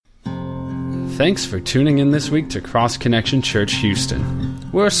Thanks for tuning in this week to Cross Connection Church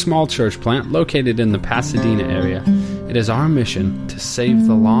Houston. We're a small church plant located in the Pasadena area. It is our mission to save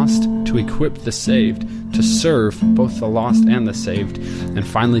the lost, to equip the saved, to serve both the lost and the saved, and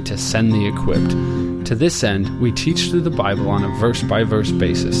finally to send the equipped. To this end, we teach through the Bible on a verse-by-verse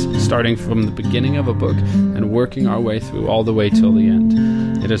basis, starting from the beginning of a book and working our way through all the way till the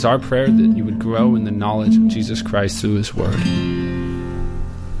end. It is our prayer that you would grow in the knowledge of Jesus Christ through His Word.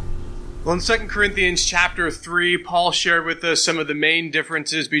 Well, in 2 Corinthians chapter 3, Paul shared with us some of the main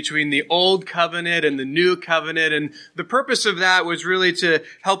differences between the Old Covenant and the New Covenant. And the purpose of that was really to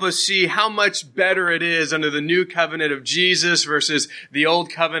help us see how much better it is under the New Covenant of Jesus versus the Old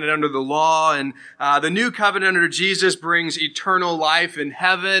Covenant under the law. And the New Covenant under Jesus brings eternal life in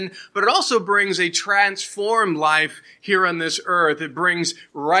heaven, but it also brings a transformed life here on this earth. It brings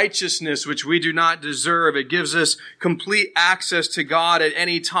righteousness, which we do not deserve. It gives us complete access to God at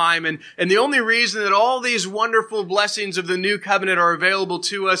any time. And the only reason that all these wonderful blessings of the New Covenant are available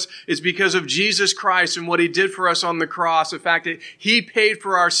to us is because of Jesus Christ and what He did for us on the cross. The fact that He paid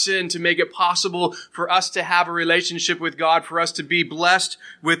for our sin to make it possible for us to have a relationship with God, for us to be blessed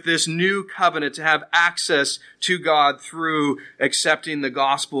with this new covenant, to have access to God through accepting the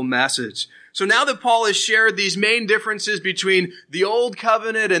gospel message. So now that Paul has shared these main differences between the Old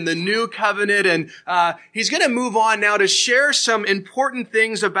Covenant and the New Covenant, and he's going to move on now to share some important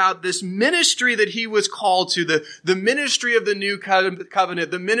things about this ministry that he was called to, the ministry of the New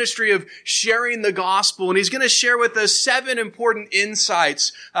Covenant, the ministry of sharing the gospel. And he's going to share with us 7 important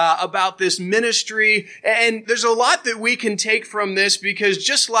insights about this ministry. And there's a lot that we can take from this because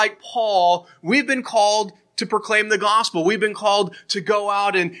just like Paul, we've been called to proclaim the gospel. We've been called to go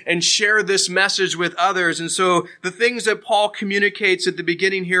out and share this message with others. And so the things that Paul communicates at the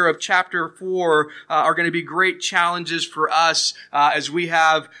beginning here of chapter 4 are going to be great challenges for us as we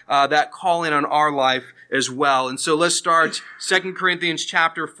have that calling on our life as well. And so let's start. 2 Corinthians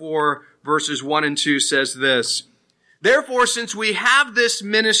chapter 4 verses 1 and 2 says this: "Therefore, since we have this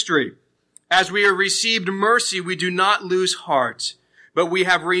ministry, as we have received mercy, we do not lose heart, but we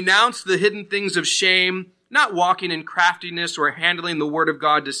have renounced the hidden things of shame, not walking in craftiness or handling the word of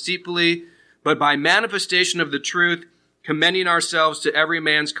God deceitfully, but by manifestation of the truth, commending ourselves to every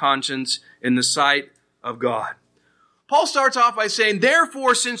man's conscience in the sight of God." Paul starts off by saying,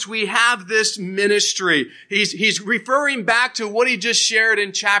 therefore, since we have this ministry, he's referring back to what he just shared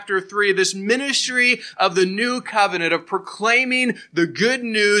in chapter 3, this ministry of the new covenant, of proclaiming the good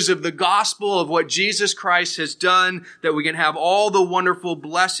news of the gospel of what Jesus Christ has done, that we can have all the wonderful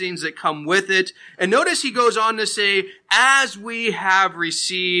blessings that come with it. And notice he goes on to say, as we have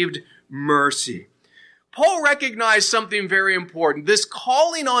received mercy. Paul recognized something very important. This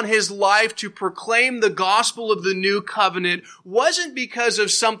calling on his life to proclaim the gospel of the new covenant wasn't because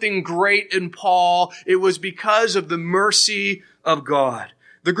of something great in Paul. It was because of the mercy of God.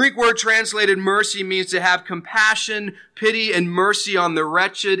 The Greek word translated mercy means to have compassion, pity, and mercy on the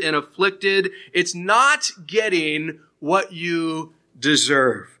wretched and afflicted. It's not getting what you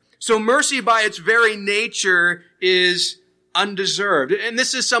deserve. So mercy by its very nature is undeserved. And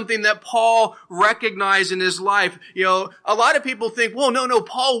this is something that Paul recognized in his life. You know, a lot of people think, well, no,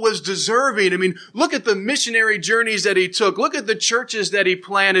 Paul was deserving. I mean, look at the missionary journeys that he took. Look at the churches that he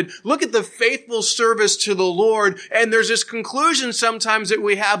planted. Look at the faithful service to the Lord. And there's this conclusion sometimes that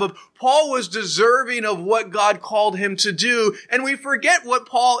we have of Paul was deserving of what God called him to do. And we forget what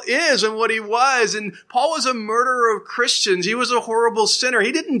Paul is and what he was. And Paul was a murderer of Christians. He was a horrible sinner.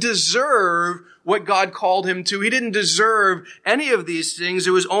 He didn't deserve what God called him to. He didn't deserve any of these things.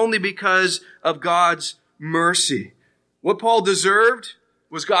 It was only because of God's mercy. What Paul deserved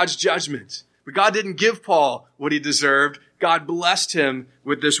was God's judgment. But God didn't give Paul what he deserved. God blessed him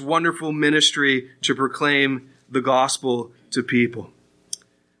with this wonderful ministry to proclaim the gospel to people.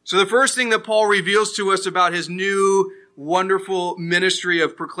 So the first thing that Paul reveals to us about his new wonderful ministry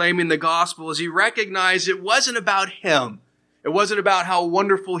of proclaiming the gospel is he recognized it wasn't about him. It wasn't about how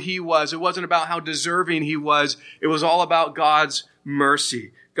wonderful he was. It wasn't about how deserving he was. It was all about God's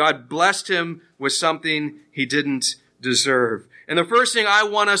mercy. God blessed him with something he didn't deserve. And the first thing I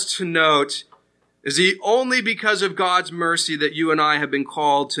want us to note is only because of God's mercy that you and I have been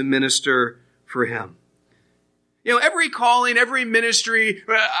called to minister for him. You know, every calling, every ministry,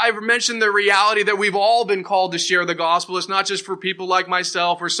 I've mentioned the reality that we've all been called to share the gospel. It's not just for people like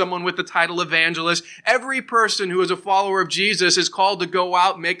myself or someone with the title evangelist. Every person who is a follower of Jesus is called to go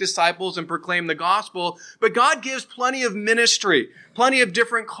out, make disciples, and proclaim the gospel. But God gives plenty of ministry, plenty of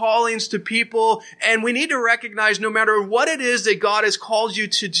different callings to people. And we need to recognize no matter what it is that God has called you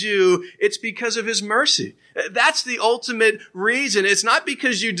to do, it's because of his mercy. That's the ultimate reason. It's not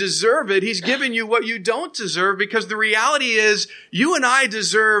because you deserve it. He's given you what you don't deserve, because the reality is you and I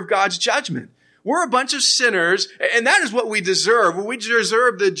deserve God's judgment. We're a bunch of sinners, and that is what we deserve. We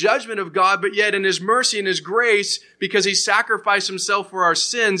deserve the judgment of God, but yet in His mercy and His grace, because He sacrificed Himself for our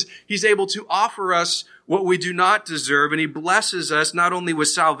sins, He's able to offer us what we do not deserve, and He blesses us not only with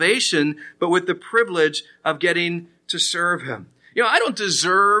salvation, but with the privilege of getting to serve Him. I don't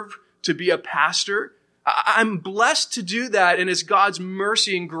deserve to be a pastor. I'm blessed to do that, and it's God's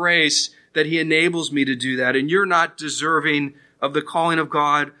mercy and grace that He enables me to do that, and you're not deserving of the calling of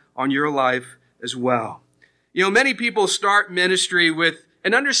God on your life as well. Many people start ministry with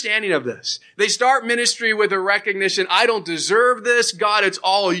an understanding of this. They start ministry with a recognition, I don't deserve this. God, it's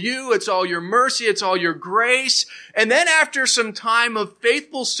all you. It's all your mercy. It's all your grace. And then after some time of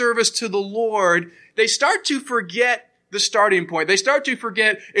faithful service to the Lord, they start to forget the starting point. They start to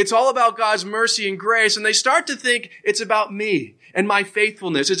forget it's all about God's mercy and grace, and they start to think it's about me and my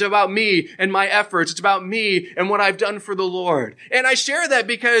faithfulness. It's about me and my efforts. It's about me and what I've done for the Lord. And I share that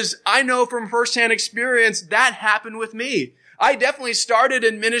because I know from firsthand experience that happened with me. I definitely started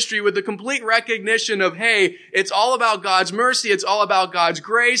in ministry with the complete recognition of, hey, it's all about God's mercy. It's all about God's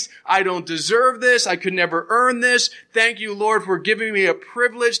grace. I don't deserve this. I could never earn this. Thank you, Lord, for giving me a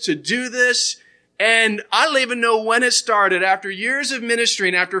privilege to do this. And I don't even know when it started. After years of ministry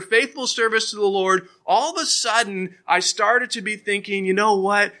and after faithful service to the Lord, all of a sudden, I started to be thinking, you know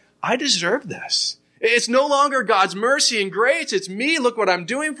what? I deserve this. It's no longer God's mercy and grace. It's me. Look what I'm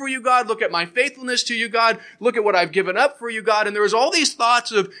doing for you, God. Look at my faithfulness to you, God. Look at what I've given up for you, God. And there was all these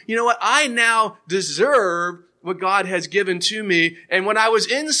thoughts of, you know what? I now deserve what God has given to me. And when I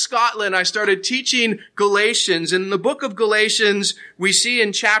was in Scotland, I started teaching Galatians. In the book of Galatians, we see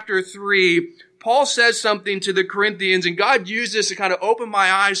in chapter 3, Paul says something to the Corinthians, and God used this to kind of open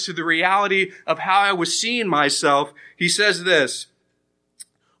my eyes to the reality of how I was seeing myself. He says this,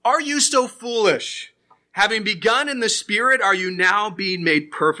 "Are you so foolish? Having begun in the Spirit, are you now being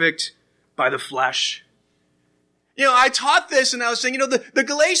made perfect by the flesh?" I taught this and I was saying, the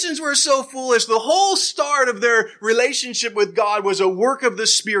Galatians were so foolish. The whole start of their relationship with God was a work of the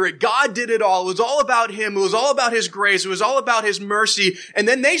Spirit. God did it all. It was all about Him. It was all about His grace. It was all about His mercy. And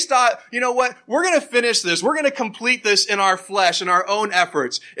then they thought, you know what? We're going to finish this. We're going to complete this in our flesh, in our own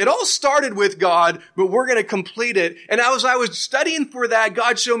efforts. It all started with God, but we're going to complete it. And as I was studying for that,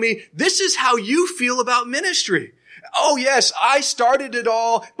 God showed me, this is how you feel about ministry. Oh yes, I started it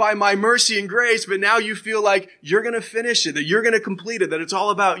all by my mercy and grace, but now you feel like you're going to finish it, that you're going to complete it, that it's all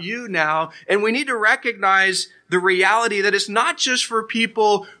about you now. And we need to recognize the reality that it's not just for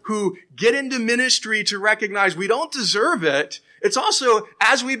people who get into ministry to recognize we don't deserve it. It's also,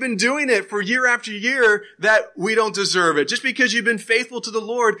 as we've been doing it for year after year, that we don't deserve it. Just because you've been faithful to the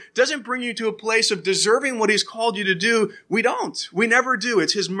Lord doesn't bring you to a place of deserving what He's called you to do. We don't. We never do.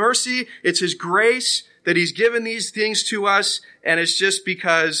 It's His mercy. It's His grace that He's given these things to us, and it's just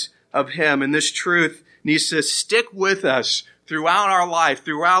because of Him. And this truth needs to stick with us throughout our life,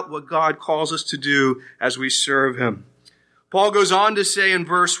 throughout what God calls us to do as we serve Him. Paul goes on to say in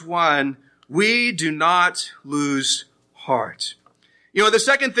verse 1, we do not lose heart. The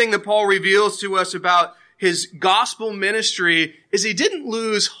second thing that Paul reveals to us about his gospel ministry is he didn't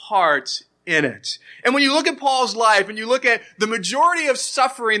lose heart in it. And when you look at Paul's life and you look at the majority of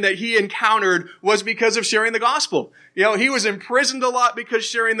suffering that he encountered was because of sharing the gospel. He was imprisoned a lot because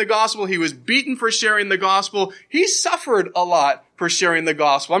sharing the gospel. He was beaten for sharing the gospel. He suffered a lot for sharing the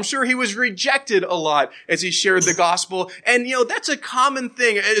gospel. I'm sure he was rejected a lot as he shared the gospel. And, that's a common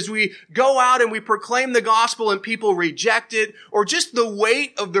thing as we go out and we proclaim the gospel and people reject it, or just the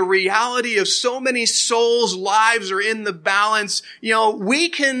weight of the reality of so many souls' lives are in the balance. We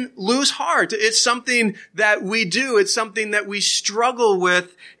can lose heart. It's something that we do. It's something that we struggle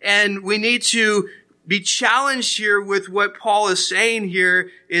with, and we need to be challenged here with what Paul is saying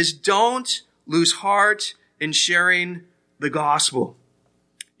here is don't lose heart in sharing the gospel.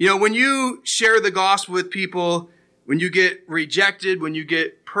 When you share the gospel with people, when you get rejected, when you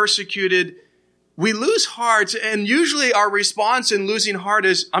get persecuted, we lose hearts, and usually our response in losing heart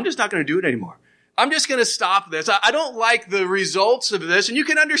is, I'm just not going to do it anymore. I'm just going to stop this. I don't like the results of this. And you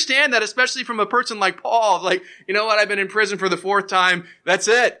can understand that, especially from a person like Paul. Like, you know what? I've been in prison for the 4th time. That's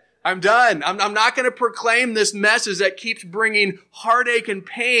it. I'm done. I'm not going to proclaim this message that keeps bringing heartache and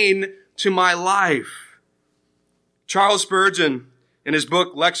pain to my life. Charles Spurgeon, in his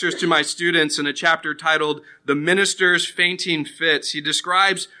book, Lectures to My Students, in a chapter titled The Minister's Fainting Fits, he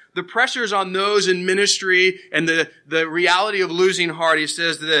describes the pressures on those in ministry and the reality of losing heart. He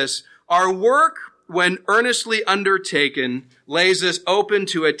says this, our work when earnestly undertaken, lays us open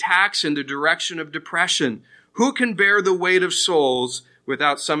to attacks in the direction of depression. Who can bear the weight of souls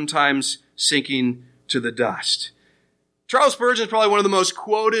without sometimes sinking to the dust? Charles Spurgeon is probably one of the most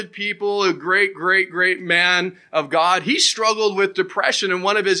quoted people, a great, great, great man of God. He struggled with depression, and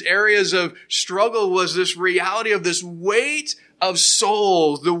one of his areas of struggle was this reality of this weight of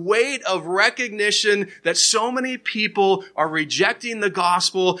souls, the weight of recognition that so many people are rejecting the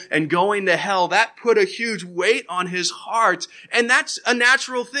gospel and going to hell. That put a huge weight on his heart. And that's a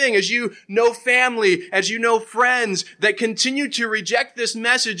natural thing. As you know family, as you know friends that continue to reject this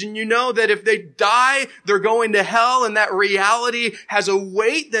message, and you know that if they die, they're going to hell, and that reality has a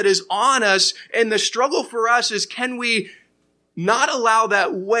weight that is on us. And the struggle for us is, can we not allow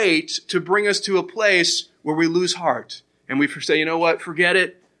that weight to bring us to a place where we lose heart? And we say, you know what, forget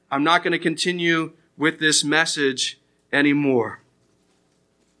it. I'm not going to continue with this message anymore.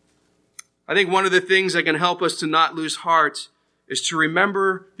 I think one of the things that can help us to not lose heart is to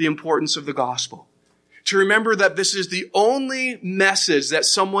remember the importance of the gospel. To remember that this is the only message that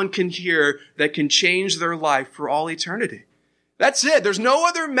someone can hear that can change their life for all eternity. That's it. There's no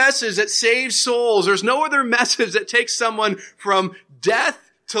other message that saves souls. There's no other message that takes someone from death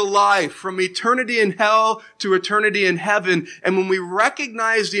to life, from eternity in hell to eternity in heaven. And when we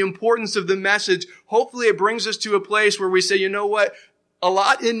recognize the importance of the message, hopefully it brings us to a place where we say, you know what? A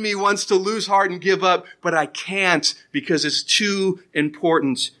lot in me wants to lose heart and give up, but I can't because it's too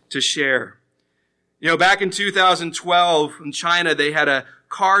important to share. You know, back in 2012 in China, they had a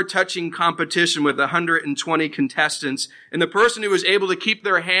car-touching competition with 120 contestants. And the person who was able to keep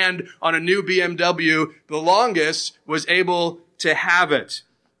their hand on a new BMW the longest was able to have it.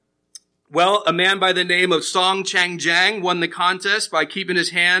 Well, a man by the name of Song Changjiang won the contest by keeping his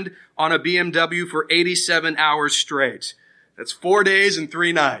hand on a BMW for 87 hours straight. That's 4 days and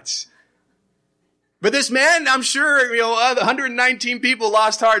 3 nights. But this man, I'm sure, 119 people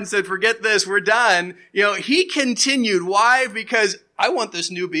lost heart and said, forget this, we're done. He continued. Why? Because I want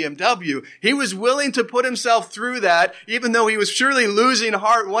this new BMW. He was willing to put himself through that, even though he was surely losing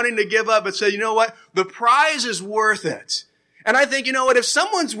heart, wanting to give up, but said, you know what? The prize is worth it. And I think, if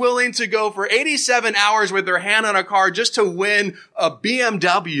someone's willing to go for 87 hours with their hand on a car just to win a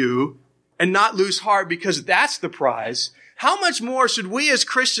BMW and not lose heart because that's the prize, how much more should we as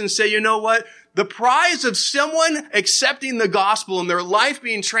Christians say, you know what? The prize of someone accepting the gospel and their life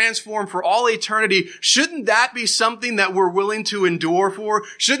being transformed for all eternity, shouldn't that be something that we're willing to endure for?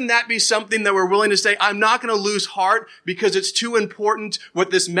 Shouldn't that be something that we're willing to say, I'm not going to lose heart because it's too important what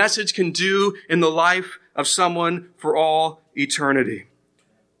this message can do in the life of someone for all eternity?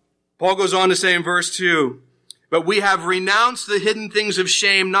 Paul goes on to say in verse 2, but we have renounced the hidden things of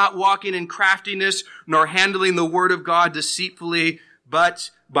shame, not walking in craftiness, nor handling the word of God deceitfully,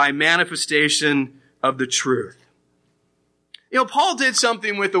 but by manifestation of the truth. Paul did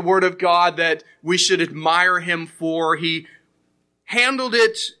something with the word of God that we should admire him for. He handled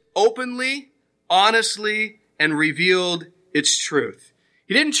it openly, honestly, and revealed its truth.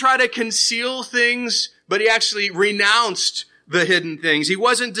 He didn't try to conceal things, but he actually renounced the hidden things. He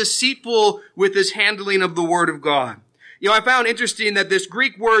wasn't deceitful with his handling of the word of God. I found interesting that this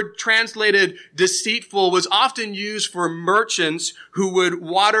Greek word translated deceitful was often used for merchants who would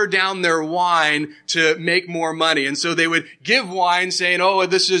water down their wine to make more money. And so they would give wine saying, oh,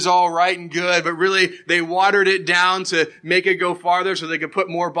 this is all right and good, but really they watered it down to make it go farther so they could put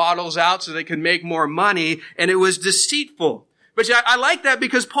more bottles out so they could make more money. And it was deceitful. But I like that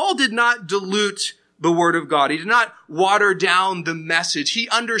because Paul did not dilute the word of God. He did not water down the message. He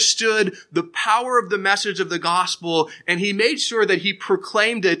understood the power of the message of the gospel, and he made sure that he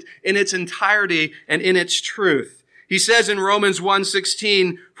proclaimed it in its entirety and in its truth. He says in Romans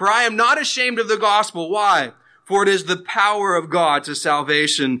 1:16, for I am not ashamed of the gospel. Why? For it is the power of God to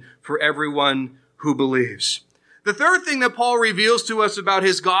salvation for everyone who believes. The third thing that Paul reveals to us about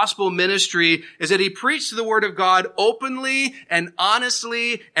his gospel ministry is that he preached the word of God openly and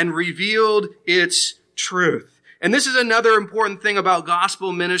honestly and revealed its truth. And this is another important thing about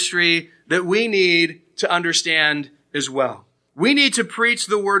gospel ministry that we need to understand as well. We need to preach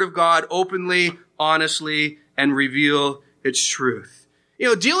the word of God openly, honestly, and reveal its truth.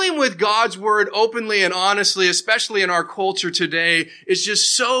 Dealing with God's word openly and honestly, especially in our culture today, is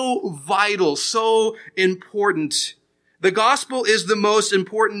just so vital, so important. The gospel is the most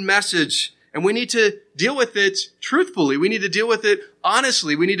important message, and we need to deal with it truthfully. We need to deal with it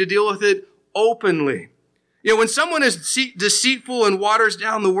honestly. We need to deal with it openly. When someone is deceitful and waters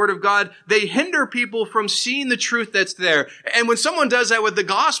down the word of God, they hinder people from seeing the truth that's there. And when someone does that with the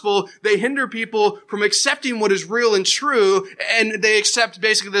gospel, they hinder people from accepting what is real and true, and they accept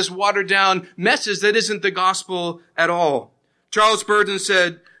basically this watered down message that isn't the gospel at all. Charles Spurgeon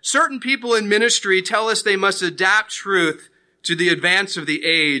said, certain people in ministry tell us they must adapt truth to the advance of the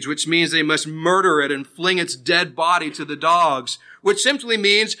age, which means they must murder it and fling its dead body to the dogs, which simply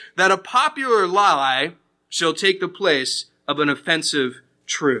means that a popular lie shall take the place of an offensive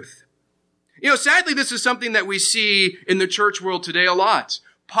truth. Sadly, this is something that we see in the church world today a lot.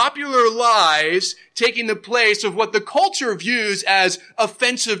 Popular lies taking the place of what the culture views as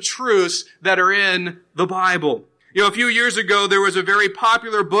offensive truths that are in the Bible. A few years ago, there was a very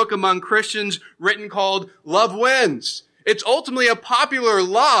popular book among Christians written called Love Wins. It's ultimately a popular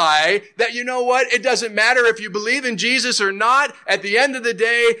lie that, it doesn't matter if you believe in Jesus or not. At the end of the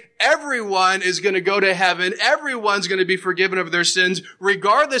day, everyone is going to go to heaven. Everyone's going to be forgiven of their sins,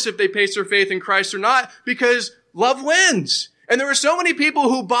 regardless if they place their faith in Christ or not, because love wins. And there were so many people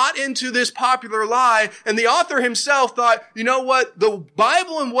who bought into this popular lie, and the author himself thought, the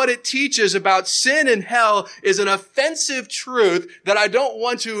Bible and what it teaches about sin and hell is an offensive truth that I don't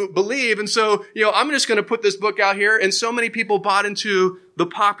want to believe. And so, I'm just going to put this book out here. And so many people bought into the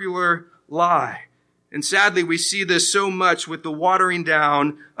popular lie. And sadly, we see this so much with the watering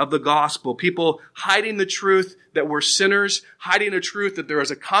down of the gospel. People hiding the truth that we're sinners, hiding the truth that there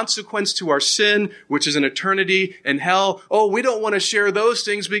is a consequence to our sin, which is an eternity in hell. Oh, we don't want to share those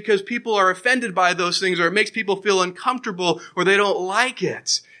things because people are offended by those things, or it makes people feel uncomfortable, or they don't like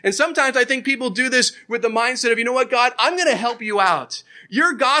it. And sometimes I think people do this with the mindset of, God, I'm going to help you out.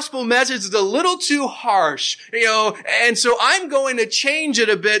 Your gospel message is a little too harsh, and so I'm going to change it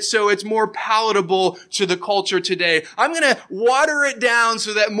a bit so it's more palatable to the culture today. I'm going to water it down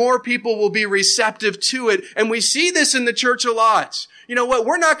so that more people will be receptive to it. And we see this in the church a lot.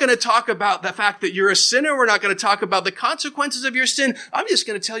 We're not going to talk about the fact that you're a sinner. We're not going to talk about the consequences of your sin. I'm just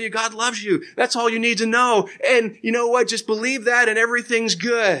going to tell you God loves you. That's all you need to know. And just believe that and everything's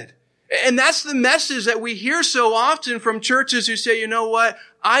good. And that's the message that we hear so often from churches who say,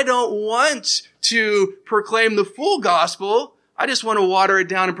 I don't want to proclaim the full gospel. I just want to water it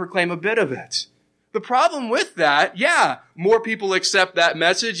down and proclaim a bit of it. The problem with that, more people accept that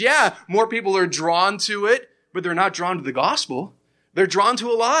message. More people are drawn to it, but they're not drawn to the gospel. They're drawn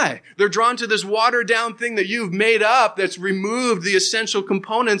to a lie. They're drawn to this watered down thing that you've made up that's removed the essential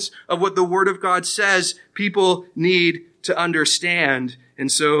components of what the Word of God says people need to understand.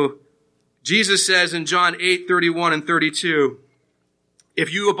 And so Jesus says in John 8:31 and 32,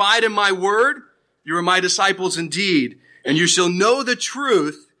 if you abide in my word, you are my disciples indeed, and you shall know the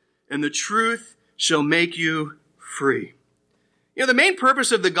truth, and the truth shall make you free. The main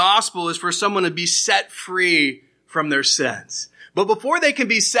purpose of the gospel is for someone to be set free from their sins. But before they can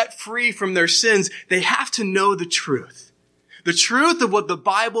be set free from their sins, they have to know the truth. The truth of what the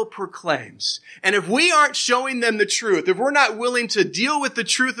Bible proclaims. And if we aren't showing them the truth, if we're not willing to deal with the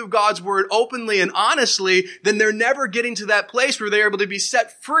truth of God's word openly and honestly, then they're never getting to that place where they're able to be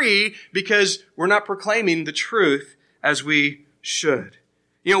set free because we're not proclaiming the truth as we should.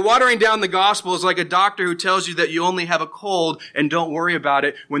 Watering down the gospel is like a doctor who tells you that you only have a cold and don't worry about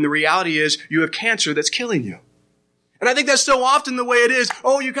it, when the reality is you have cancer that's killing you. And I think that's so often the way it is.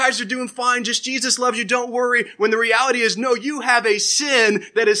 Oh, you guys are doing fine. Just Jesus loves you. Don't worry. When the reality is, no, you have a sin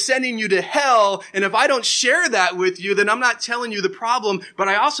that is sending you to hell. And if I don't share that with you, then I'm not telling you the problem, but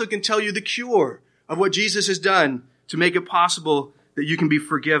I also can tell you the cure of what Jesus has done to make it possible that you can be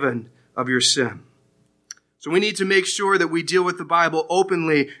forgiven of your sin. So we need to make sure that we deal with the Bible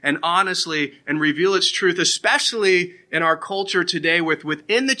openly and honestly and reveal its truth, especially in our culture today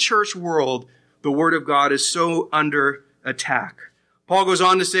within the church world. The word of God is so under attack. Paul goes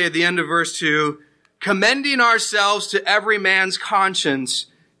on to say at the end of verse 2, commending ourselves to every man's conscience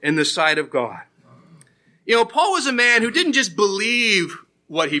in the sight of God. Paul was a man who didn't just believe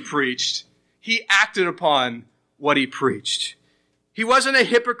what he preached. He acted upon what he preached. He wasn't a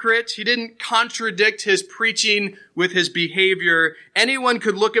hypocrite. He didn't contradict his preaching with his behavior. Anyone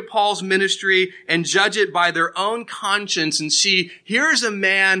could look at Paul's ministry and judge it by their own conscience and see, here's a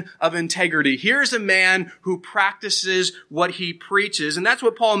man of integrity. Here's a man who practices what he preaches. And that's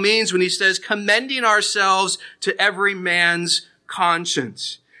what Paul means when he says, commending ourselves to every man's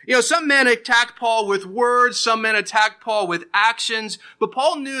conscience. Some men attack Paul with words, some men attack Paul with actions, but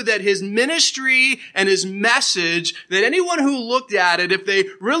Paul knew that his ministry and his message, that anyone who looked at it, if they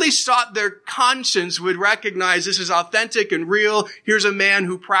really sought their conscience, would recognize this is authentic and real. Here's a man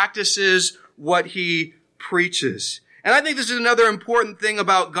who practices what he preaches. And I think this is another important thing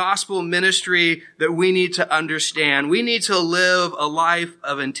about gospel ministry that we need to understand. We need to live a life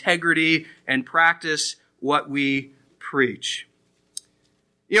of integrity and practice what we preach.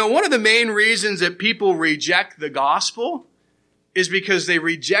 One of the main reasons that people reject the gospel is because they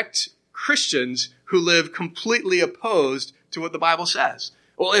reject Christians who live completely opposed to what the Bible says.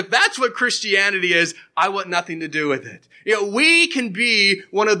 Well, if that's what Christianity is, I want nothing to do with it. We can be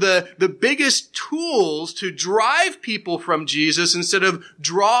one of the biggest tools to drive people from Jesus instead of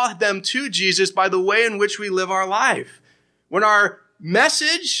draw them to Jesus by the way in which we live our life. When our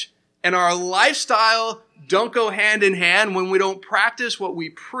message and our lifestyle don't go hand in hand, when we don't practice what we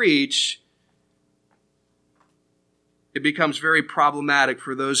preach, it becomes very problematic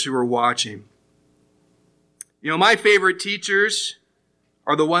for those who are watching. My favorite teachers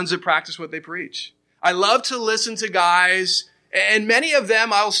are the ones that practice what they preach. I love to listen to guys, and many of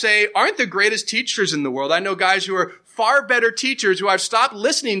them, I'll say, aren't the greatest teachers in the world. I know guys who are far better teachers who I've stopped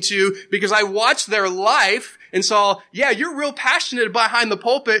listening to because I watched their life and saw, yeah, you're real passionate behind the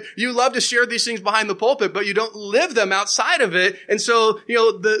pulpit. You love to share these things behind the pulpit, but you don't live them outside of it. And so,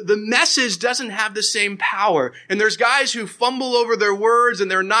 the message doesn't have the same power. And there's guys who fumble over their words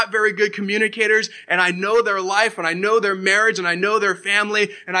and they're not very good communicators. And I know their life and I know their marriage and I know their family.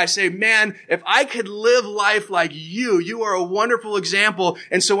 And I say, man, if I could live life like you are a wonderful example.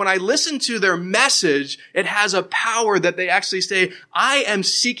 And so when I listen to their message, it has a power that they actually say, I am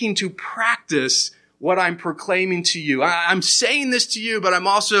seeking to practice what I'm proclaiming to you. I'm saying this to you, but I'm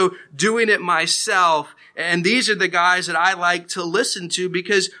also doing it myself. And these are the guys that I like to listen to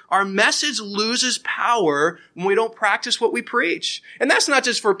because our message loses power when we don't practice what we preach. And that's not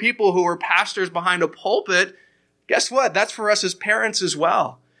just for people who are pastors behind a pulpit. Guess what? That's for us as parents as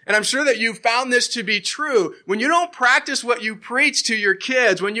well. And I'm sure that you found this to be true. When you don't practice what you preach to your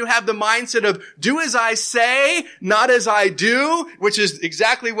kids, when you have the mindset of do as I say, not as I do, which is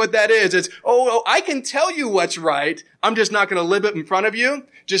exactly what that is. It's, I can tell you what's right. I'm just not going to live it in front of you.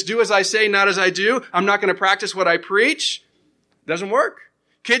 Just do as I say, not as I do. I'm not going to practice what I preach. Doesn't work.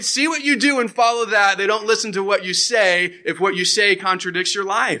 Kids see what you do and follow that. They don't listen to what you say if what you say contradicts your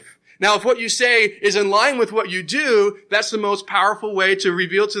life. Now, if what you say is in line with what you do, that's the most powerful way to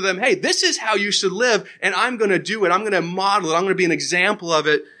reveal to them, hey, this is how you should live, and I'm going to do it. I'm going to model it. I'm going to be an example of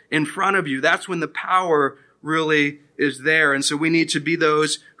it in front of you. That's when the power really is there. And so we need to be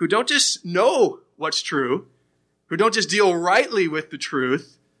those who don't just know what's true, who don't just deal rightly with the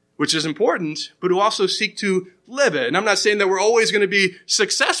truth, which is important, but who also seek to live it. And I'm not saying that we're always going to be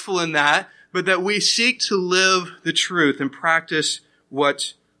successful in that, but that we seek to live the truth and practice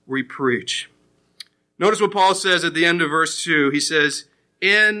what we preach. Notice what Paul says at the end of verse 2. He says,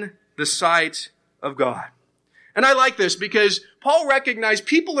 in the sight of God. And I like this because Paul recognized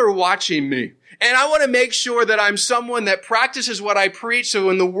people are watching me. And I want to make sure that I'm someone that practices what I preach. So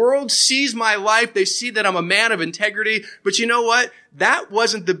when the world sees my life, they see that I'm a man of integrity. But you know what? That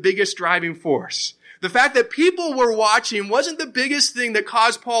wasn't the biggest driving force. The fact that people were watching wasn't the biggest thing that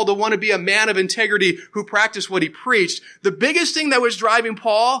caused Paul to want to be a man of integrity who practiced what he preached. The biggest thing that was driving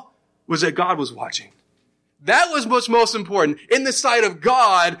Paul was that God was watching. That was what's most important. In the sight of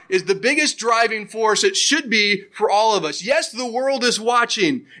God is the biggest driving force it should be for all of us. Yes, the world is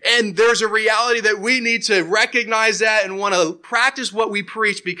watching, and there's a reality that we need to recognize that and want to practice what we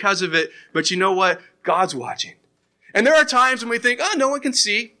preach because of it. But you know what? God's watching. And there are times when we think, no one can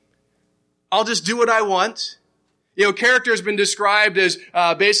see. I'll just do what I want. Character has been described as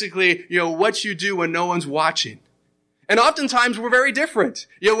basically, what you do when no one's watching. And oftentimes we're very different.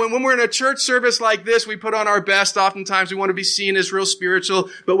 When we're in a church service like this, we put on our best. Oftentimes we want to be seen as real spiritual.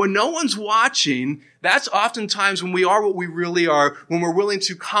 But when no one's watching, that's oftentimes when we are what we really are, when we're willing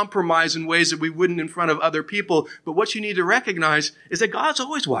to compromise in ways that we wouldn't in front of other people. But what you need to recognize is that God's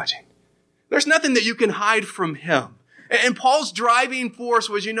always watching. There's nothing that you can hide from Him. And Paul's driving force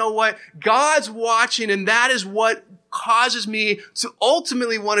was, you know what? God's watching, and that is what causes me to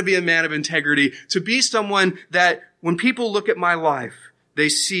ultimately want to be a man of integrity, to be someone that when people look at my life, they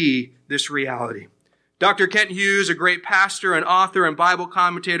see this reality. Dr. Kent Hughes, a great pastor and author and Bible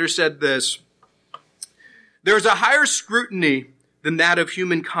commentator, said this: there is a higher scrutiny than that of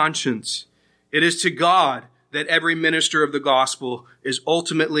human conscience. It is to God that every minister of the gospel is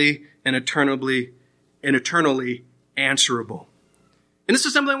ultimately and eternally answerable. And this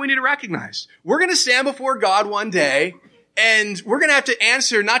is something we need to recognize. We're going to stand before God one day, and we're going to have to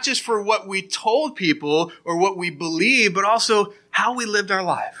answer not just for what we told people or what we believe, but also how we lived our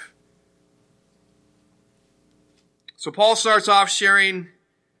life. So Paul starts off sharing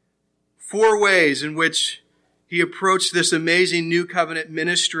 4 ways in which he approached this amazing new covenant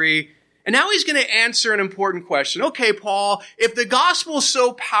ministry. And now he's going to answer an important question. Okay, Paul, if the gospel is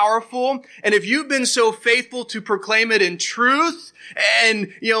so powerful, and if you've been so faithful to proclaim it in truth,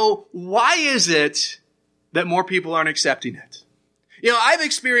 and, why is it that more people aren't accepting it? I've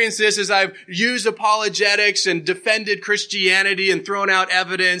experienced this as I've used apologetics and defended Christianity and thrown out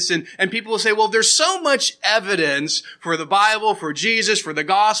evidence, and people will say, well, there's so much evidence for the Bible, for Jesus, for the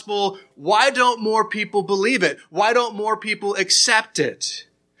gospel. Why don't more people believe it? Why don't more people accept it?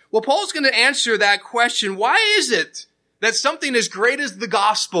 Well, Paul's going to answer that question. Why is it that something as great as the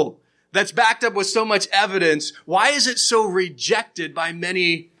gospel, that's backed up with so much evidence, why is it so rejected by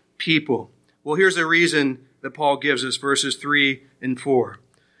many people? Well, here's the reason that Paul gives us, verses 3 and 4.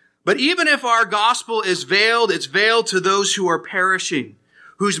 But even if our gospel is veiled, it's veiled to those who are perishing,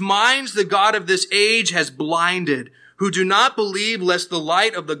 whose minds the God of this age has blinded, who do not believe lest the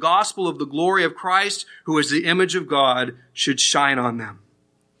light of the gospel of the glory of Christ, who is the image of God, should shine on them.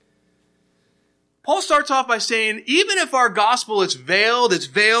 Paul starts off by saying, even if our gospel is veiled, it's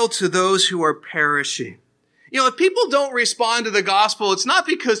veiled to those who are perishing. If people don't respond to the gospel, it's not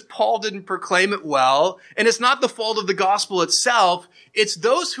because Paul didn't proclaim it well, and it's not the fault of the gospel itself. It's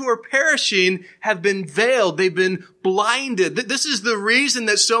those who are perishing have been veiled. They've been blinded. This is the reason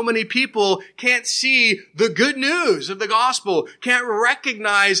that so many people can't see the good news of the gospel, can't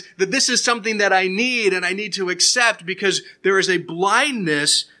recognize that this is something that I need and I need to accept, because there is a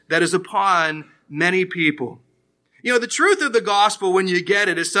blindness that is upon many people. The truth of the gospel, when you get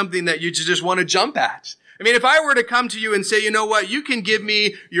it, is something that you just want to jump at. If I were to come to you and say, you know what, you can give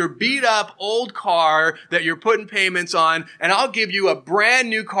me your beat up old car that you're putting payments on, and I'll give you a brand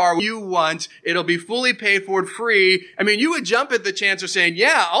new car you want. It'll be fully paid for, free. You would jump at the chance of saying,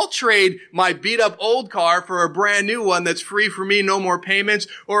 yeah, I'll trade my beat up old car for a brand new one that's free for me, no more payments.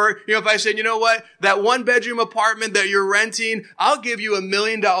 Or, if I said, you know what, that one bedroom apartment that you're renting, I'll give you $1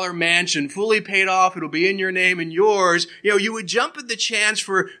 million mansion, fully paid off. It'll be in your name and yours. You would jump at the chance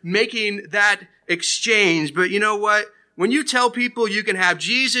for making that exchange. But you know what? When you tell people you can have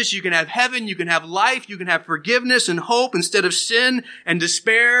Jesus, you can have heaven, you can have life, you can have forgiveness and hope instead of sin and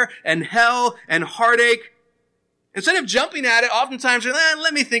despair and hell and heartache, instead of jumping at it, oftentimes they're,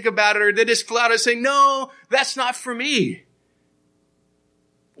 let me think about it, or they just flat out say, no, that's not for me.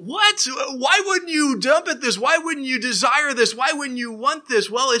 What? Why wouldn't you jump at this? Why wouldn't you desire this? Why wouldn't you want this?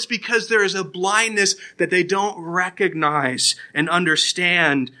 Well, it's because there is a blindness that they don't recognize and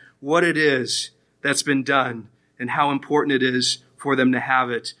understand what it is that's been done and how important it is for them to have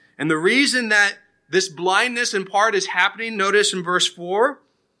it. And the reason that this blindness in part is happening, notice in verse 4,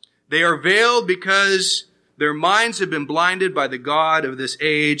 they are veiled because their minds have been blinded by the God of this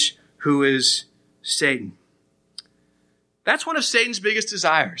age, who is Satan. That's one of Satan's biggest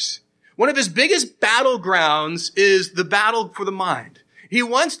desires. One of his biggest battlegrounds is the battle for the mind. He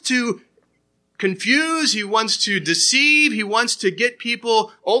wants to confuse, he wants to deceive, he wants to get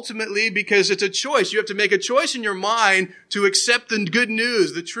people ultimately, because it's a choice. You have to make a choice in your mind to accept the good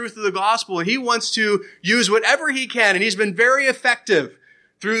news, the truth of the gospel. And he wants to use whatever he can. And he's been very effective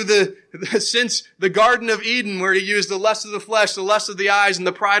through since the Garden of Eden, where he used the lust of the flesh, the lust of the eyes, and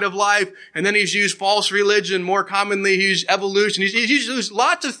the pride of life. And then he's used false religion. More commonly, he's used evolution. He's used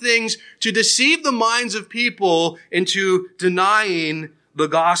lots of things to deceive the minds of people into denying the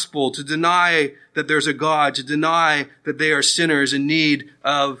gospel, to deny that there's a God, to deny that they are sinners in need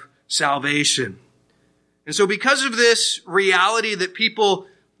of salvation. And so because of this reality that people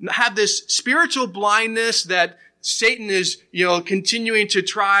have this spiritual blindness that Satan is, continuing to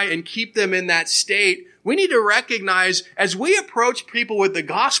try and keep them in that state, we need to recognize as we approach people with the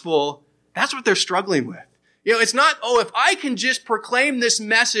gospel, that's what they're struggling with. It's not, if I can just proclaim this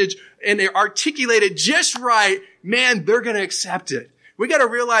message and articulate it just right, man, they're going to accept it. We got to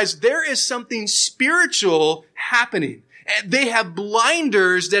realize there is something spiritual happening. And they have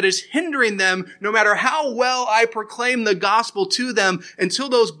blinders that is hindering them, no matter how well I proclaim the gospel to them, until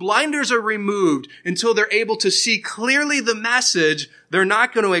those blinders are removed, until they're able to see clearly the message, they're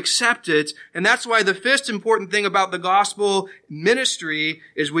not going to accept it. And that's why the fifth important thing about the gospel ministry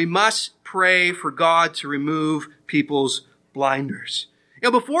is we must pray for God to remove people's blinders.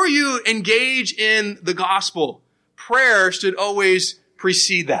 Before you engage in the gospel, prayer should always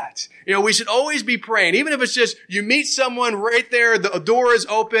precede that. We should always be praying. Even if it's just you meet someone right there, the door is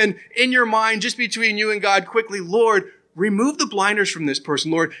open in your mind, just between you and God, quickly, Lord, remove the blinders from this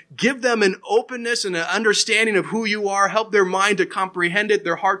person. Lord, give them an openness and an understanding of who you are. Help their mind to comprehend it,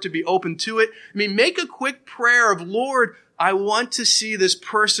 their heart to be open to it. Make a quick prayer of, Lord, I want to see this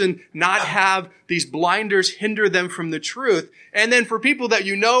person not have these blinders hinder them from the truth. And then for people that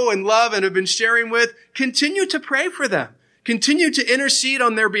you know and love and have been sharing with, continue to pray for them. Continue to intercede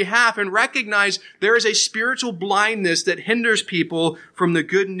on their behalf and recognize there is a spiritual blindness that hinders people from the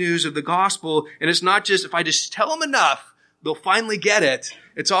good news of the gospel. And it's not just, if I just tell them enough, they'll finally get it.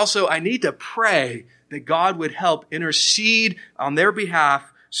 It's also, I need to pray that God would help intercede on their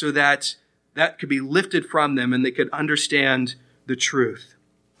behalf so that that could be lifted from them and they could understand the truth.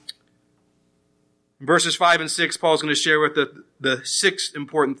 In verses 5 and 6, Paul's going to share with the sixth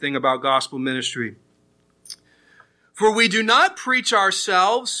important thing about gospel ministry. For we do not preach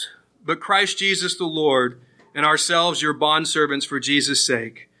ourselves, but Christ Jesus the Lord, and ourselves your bondservants for Jesus'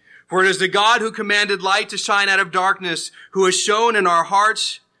 sake. For it is the God who commanded light to shine out of darkness, who has shown in our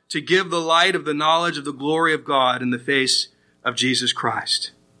hearts to give the light of the knowledge of the glory of God in the face of Jesus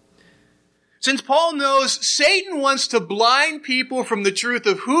Christ. Since Paul knows Satan wants to blind people from the truth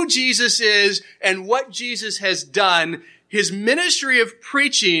of who Jesus is and what Jesus has done, his ministry of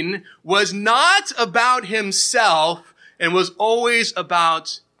preaching was not about himself and was always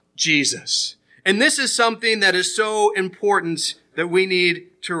about Jesus. And this is something that is so important that we need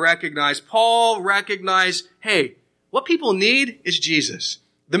to recognize. Paul recognized, hey, what people need is Jesus.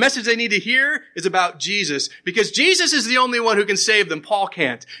 The message they need to hear is about Jesus, because Jesus is the only one who can save them. Paul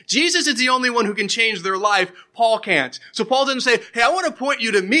can't. Jesus is the only one who can change their life. Paul can't. So Paul didn't say, hey, I want to point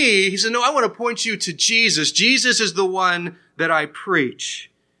you to me. He said, no, I want to point you to Jesus. Jesus is the one that I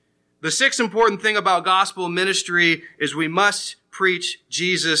preach. The sixth important thing about gospel ministry is we must preach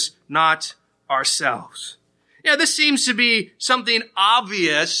Jesus, not ourselves. Yeah, this seems to be something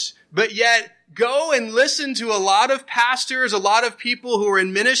obvious, but yet go and listen to a lot of pastors, a lot of people who are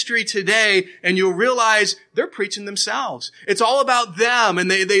in ministry today, and you'll realize they're preaching themselves. It's all about them, and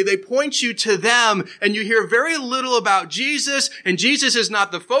they point you to them, and you hear very little about Jesus, and Jesus is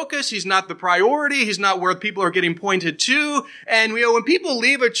not the focus, he's not the priority, he's not where people are getting pointed to. And when people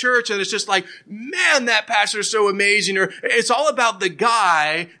leave a church and it's just like, man, that pastor is so amazing, or it's all about the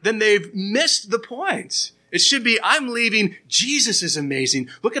guy, then they've missed the point. It should be, I'm leaving. Jesus is amazing.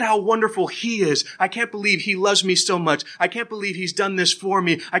 Look at how wonderful he is. I can't believe he loves me so much. I can't believe he's done this for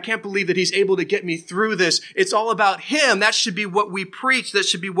me. I can't believe that he's able to get me through this. It's all about him. That should be what we preach. That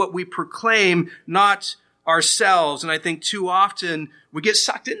should be what we proclaim, not ourselves. And I think too often we get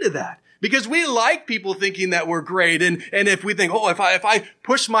sucked into that. Because we like people thinking that we're great. And if we think, if I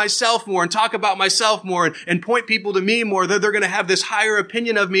push myself more and talk about myself more and point people to me more, they're going to have this higher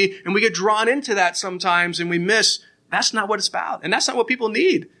opinion of me. And we get drawn into that sometimes and we miss, that's not what it's about. And that's not what people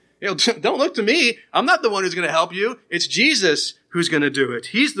need. Don't look to me. I'm not the one who's going to help you. It's Jesus who's going to do it.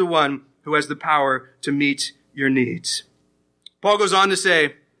 He's the one who has the power to meet your needs. Paul goes on to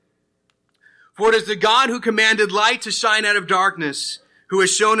say, for it is the God who commanded light to shine out of darkness, who has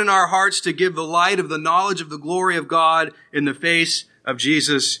shown in our hearts to give the light of the knowledge of the glory of God in the face of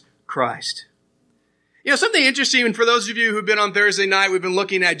Jesus Christ. Something interesting, and for those of you who've been on Thursday night, we've been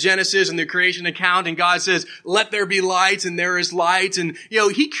looking at Genesis and the creation account, and God says, let there be light, and there is light. And,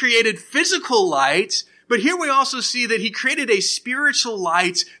 he created physical light, but here we also see that he created a spiritual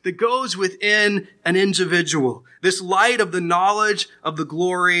light that goes within an individual. This light of the knowledge of the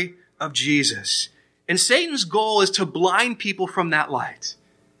glory of Jesus. And Satan's goal is to blind people from that light.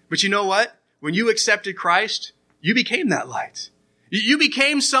 But you know what? When you accepted Christ, you became that light. You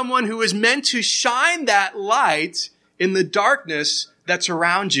became someone who is meant to shine that light in the darkness that's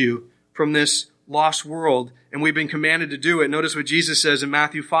around you from this lost world. And we've been commanded to do it. Notice what Jesus says in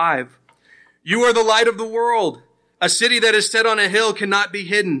Matthew 5. You are the light of the world. A city that is set on a hill cannot be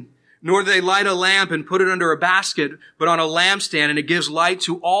hidden. Nor do they light a lamp and put it under a basket, but on a lampstand, and it gives light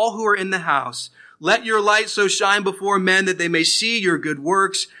to all who are in the house. Let your light so shine before men that they may see your good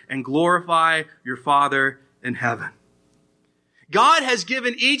works and glorify your Father in heaven. God has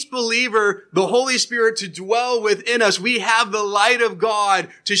given each believer the Holy Spirit to dwell within us. We have the light of God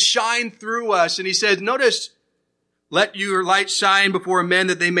to shine through us. And he says, notice, let your light shine before men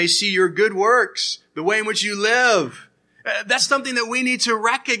that they may see your good works, the way in which you live. That's something that we need to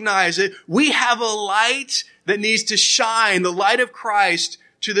recognize. We have a light that needs to shine, the light of Christ,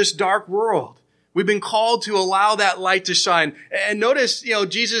 to this dark world. We've been called to allow that light to shine. And notice,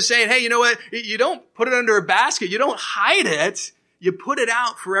 Jesus saying, hey, you know what? You don't put it under a basket. You don't hide it. You put it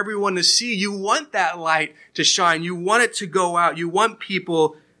out for everyone to see. You want that light to shine. You want it to go out. You want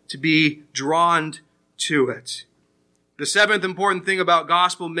people to be drawn to it. The seventh important thing about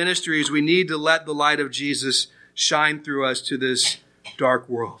gospel ministry is we need to let the light of Jesus shine through us to this dark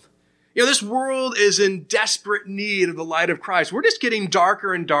world. This world is in desperate need of the light of Christ. We're just getting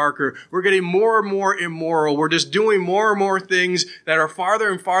darker and darker. We're getting more and more immoral. We're just doing more and more things that are farther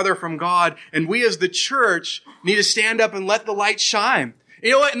and farther from God. And we as the church need to stand up and let the light shine.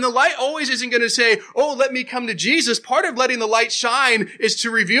 You know what? And the light always isn't going to say, oh, let me come to Jesus. Part of letting the light shine is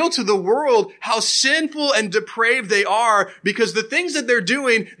to reveal to the world how sinful and depraved they are, because the things that they're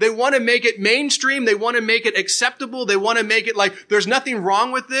doing, they want to make it mainstream. They want to make it acceptable. They want to make it like there's nothing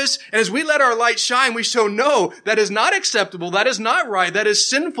wrong with this. And as we let our light shine, we show, no, that is not acceptable. That is not right. That is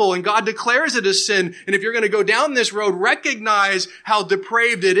sinful. And God declares it as sin. And if you're going to go down this road, recognize how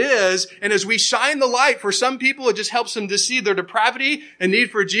depraved it is. And as we shine the light, for some people, it just helps them to see their depravity and need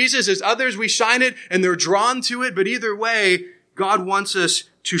for Jesus. As others, we shine it and they're drawn to it. But either way, God wants us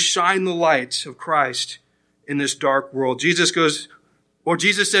to shine the light of Christ in this dark world. Jesus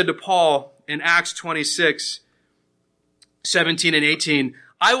said to Paul in Acts 26, 17 and 18,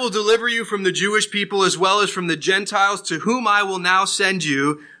 I will deliver you from the Jewish people as well as from the Gentiles, to whom I will now send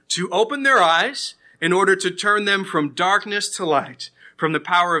you, to open their eyes in order to turn them from darkness to light, from the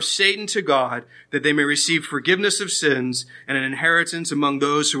power of Satan to God, that they may receive forgiveness of sins and an inheritance among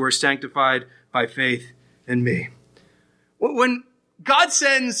those who are sanctified by faith in me. When God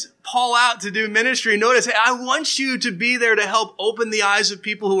sends Paul out to do ministry, notice, hey, I want you to be there to help open the eyes of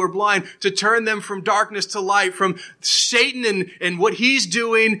people who are blind, to turn them from darkness to light, from Satan and what he's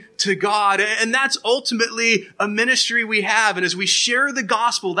doing to God. And that's ultimately a ministry we have. And as we share the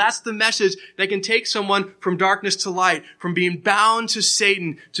gospel, that's the message that can take someone from darkness to light, from being bound to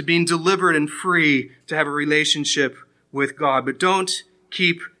Satan to being delivered and free to have a relationship with God. But don't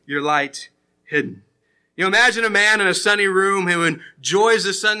keep your light hidden. You know, imagine a man in a sunny room who enjoys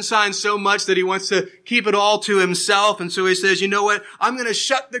the sunshine so much that he wants to keep it all to himself. And so he says, you know what? I'm going to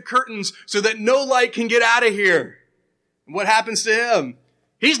shut the curtains so that no light can get out of here. And what happens to him?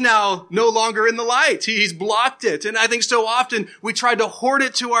 He's now no longer in the light. He's blocked it. And I think so often we try to hoard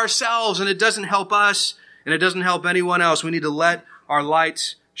it to ourselves, and it doesn't help us and it doesn't help anyone else. We need to let our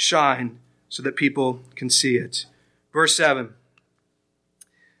light shine so that people can see it. Verse 7.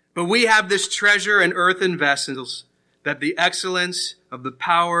 But we have this treasure in earthen vessels, that the excellence of the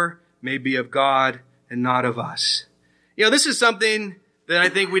power may be of God and not of us. You know, this is something that I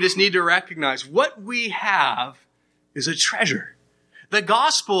think we just need to recognize. What we have is a treasure. The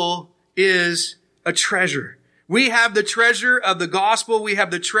gospel is a treasure. We have the treasure of the gospel. We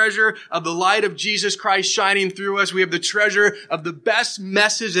have the treasure of the light of Jesus Christ shining through us. We have the treasure of the best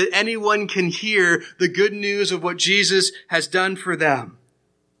message that anyone can hear, the good news of what Jesus has done for them.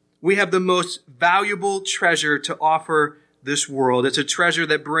 We have the most valuable treasure to offer this world. It's a treasure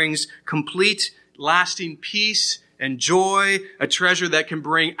that brings complete, lasting peace and joy, a treasure that can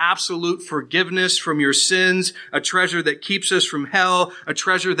bring absolute forgiveness from your sins, a treasure that keeps us from hell, a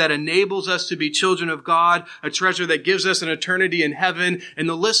treasure that enables us to be children of God, a treasure that gives us an eternity in heaven, and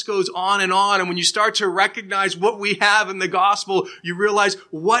the list goes on. And when you start to recognize what we have in the gospel, you realize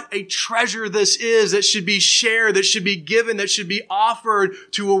what a treasure this is that should be shared, that should be given, that should be offered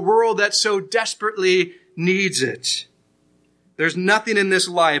to a world that so desperately needs it. There's nothing in this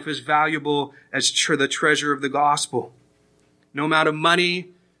life as valuable as the treasure of the gospel. No amount of money,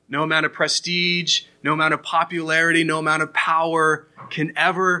 no amount of prestige, no amount of popularity, no amount of power can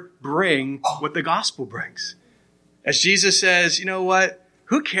ever bring what the gospel brings. As Jesus says, you know what?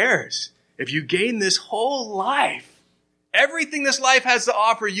 Who cares if you gain this whole life? Everything this life has to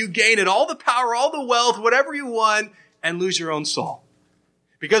offer, you gain it. All the power, all the wealth, whatever you want, and lose your own soul.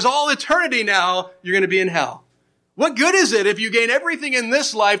 Because all eternity now, you're going to be in hell. What good is it if you gain everything in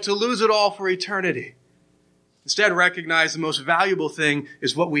this life to lose it all for eternity? Instead, recognize the most valuable thing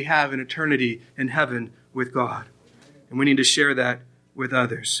is what we have in eternity in heaven with God. And we need to share that with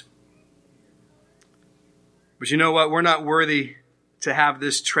others. But you know what? We're not worthy to have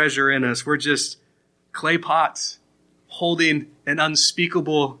this treasure in us. We're just clay pots holding an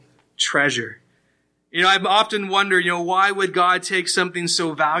unspeakable treasure. You know, I've often wondered, why would God take something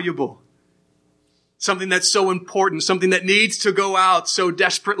so valuable? Something that's so important, something that needs to go out so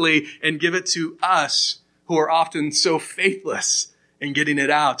desperately, and give it to us who are often so faithless in getting it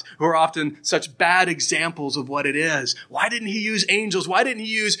out, who are often such bad examples of what it is. Why didn't he use angels? Why didn't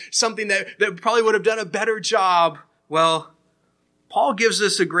he use something that probably would have done a better job? Well, Paul gives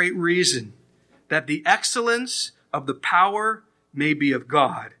us a great reason, that the excellence of the power may be of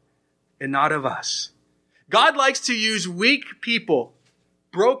God and not of us. God likes to use weak people,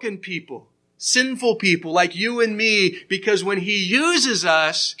 broken people, sinful people like you and me, because when he uses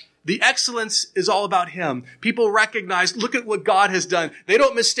us, the excellence is all about him. People recognize, look at what God has done. They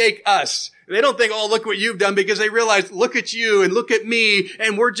don't mistake us. They don't think, oh, look what you've done, because they realize, look at you and look at me,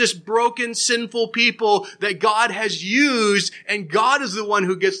 and we're just broken, sinful people that God has used, and God is the one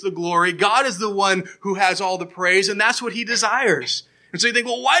who gets the glory. God is the one who has all the praise, and that's what he desires. And so you think,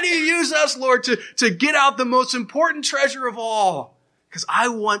 well, why do you use us, Lord, to get out the most important treasure of all? Because I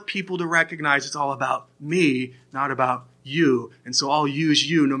want people to recognize it's all about me, not about you. And so I'll use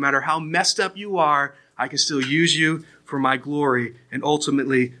you. No matter how messed up you are, I can still use you for my glory, and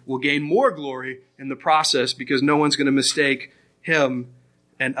ultimately will gain more glory in the process because no one's going to mistake him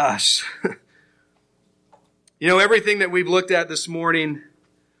and us. Everything that we've looked at this morning,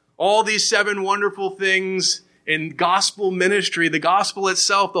 all these 7 wonderful things in gospel ministry, the gospel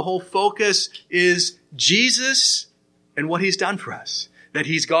itself, the whole focus is Jesus and what he's done for us. That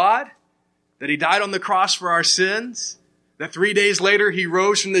he's God, that he died on the cross for our sins, that 3 days later he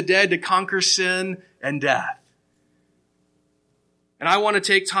rose from the dead to conquer sin and death. And I want to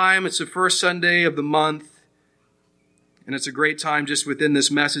take time, it's the first Sunday of the month, and it's a great time just within this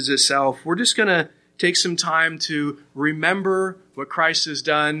message itself. We're just going to take some time to remember what Christ has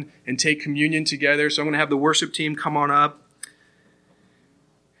done and take communion together. So I'm going to have the worship team come on up.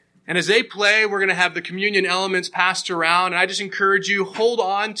 And as they play, we're going to have the communion elements passed around. And I just encourage you, hold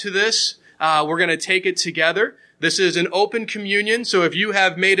on to this. We're going to take it together. This is an open communion. So if you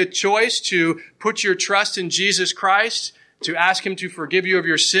have made a choice to put your trust in Jesus Christ, to ask him to forgive you of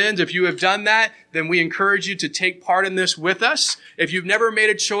your sins, if you have done that, then we encourage you to take part in this with us. If you've never made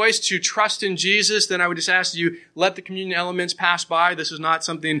a choice to trust in Jesus, then I would just ask you, let the communion elements pass by. This is not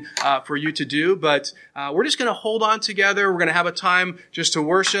something for you to do, but we're just going to hold on together. We're going to have a time just to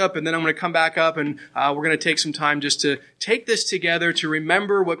worship, and then I'm going to come back up, and we're going to take some time just to take this together to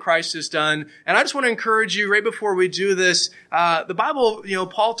remember what Christ has done. And I just want to encourage you, right before we do this, the Bible,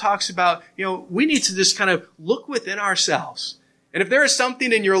 Paul talks about, we need to just kind of look within ourselves. And if there is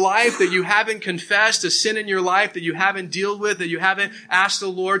something in your life that you haven't confessed, a sin in your life that you haven't dealt with, that you haven't asked the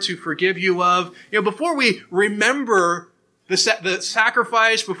Lord to forgive you of, before we remember the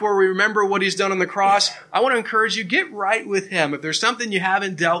sacrifice, before we remember what he's done on the cross, I want to encourage you, get right with him. If there's something you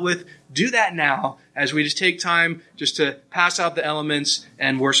haven't dealt with, do that now as we just take time just to pass out the elements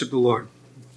and worship the Lord.